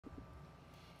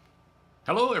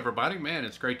Hello, everybody. Man,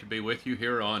 it's great to be with you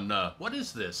here on, what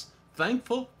is this?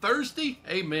 Thankful Thursday?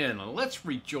 Amen. And let's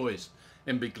rejoice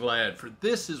and be glad, for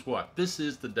this is what? This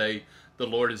is the day the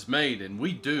Lord has made, and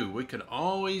we do. We can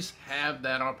always have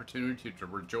that opportunity to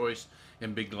rejoice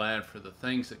and be glad for the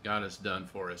things that God has done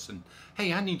for us. And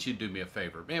hey, I need you to do me a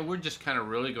favor. Man, we're just kind of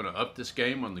really going to up this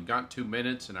game on the Got 2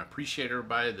 Minutes, and I appreciate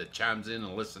everybody that chimes in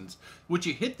and listens. Would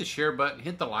you hit the share button,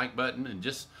 hit the like button, and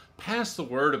just pass the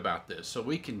word about this so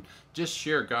we can just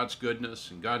share God's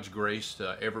goodness and God's grace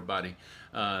to everybody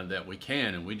that we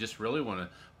can. And we just really want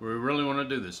to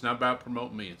do this. It's not about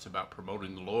promoting me, it's about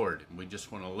promoting the Lord, and we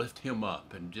just want to lift him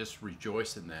up and just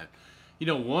rejoice in that. You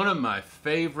know, one of my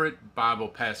favorite Bible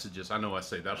passages, I know I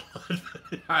say that a lot,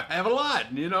 but I have a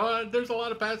lot, you know, there's a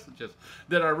lot of passages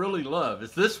that I really love.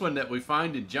 It's this one that we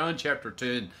find in John chapter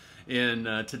 10 in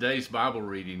today's Bible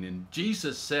reading. And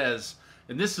Jesus says,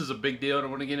 and this is a big deal, I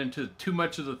don't want to get into too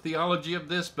much of the theology of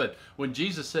this, but when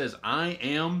Jesus says, I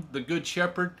am the good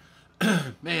shepherd,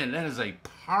 man, that is a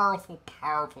powerful,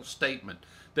 powerful statement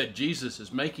that Jesus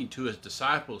is making to his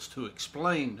disciples to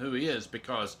explain who he is,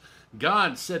 because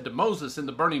God said to Moses in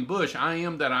the burning bush, I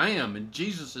am that I am, and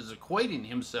Jesus is equating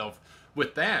himself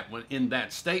with that in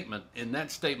that statement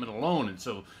alone. And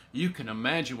so you can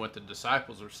imagine what the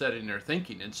disciples are sitting there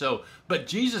thinking. And so, but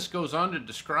Jesus goes on to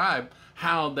describe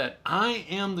how that I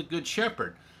am the good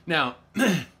shepherd. Now,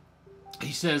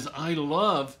 he says, I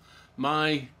love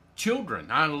my children.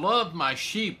 I love my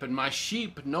sheep, and my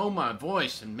sheep know my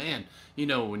voice. And man, you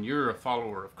know, when you're a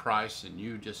follower of Christ and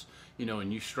you just, you know,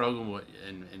 and you struggle with,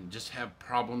 and just have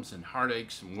problems and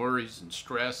heartaches and worries and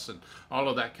stress and all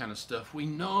of that kind of stuff, we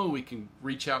know we can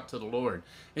reach out to the Lord.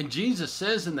 And Jesus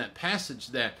says in that passage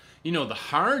that, you know, the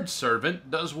hired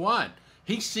servant does what?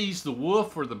 He sees the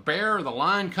wolf or the bear or the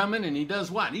lion coming, and he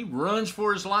does what? He runs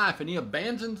for his life and he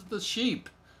abandons the sheep.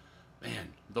 Man,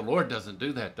 the Lord doesn't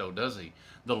do that though, does he?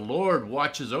 The Lord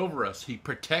watches over us. He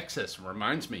protects us.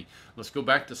 Reminds me, let's go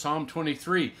back to Psalm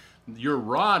 23. Your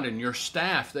rod and your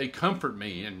staff, they comfort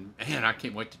me. And man, I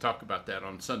can't wait to talk about that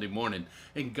on Sunday morning.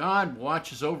 And God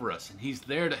watches over us, and he's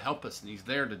there to help us, and he's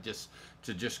there to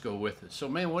just go with us. So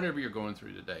man, whatever you're going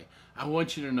through today, I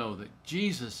want you to know that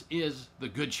Jesus is the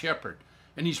good shepherd.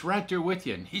 And he's right there with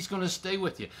you, and he's going to stay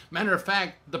with you. Matter of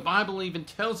fact, the Bible even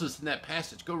tells us in that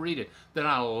passage, go read it, that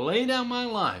I'll lay down my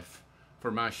life for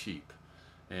my sheep.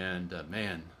 And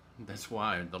man, that's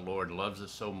why the Lord loves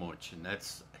us so much, and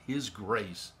that's his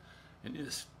grace and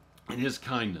his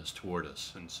kindness toward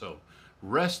us. And so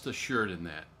rest assured in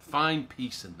that. Find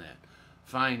peace in that.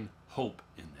 Find hope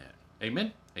in that.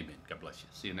 Amen? Amen. God bless you.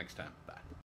 See you next time. Bye.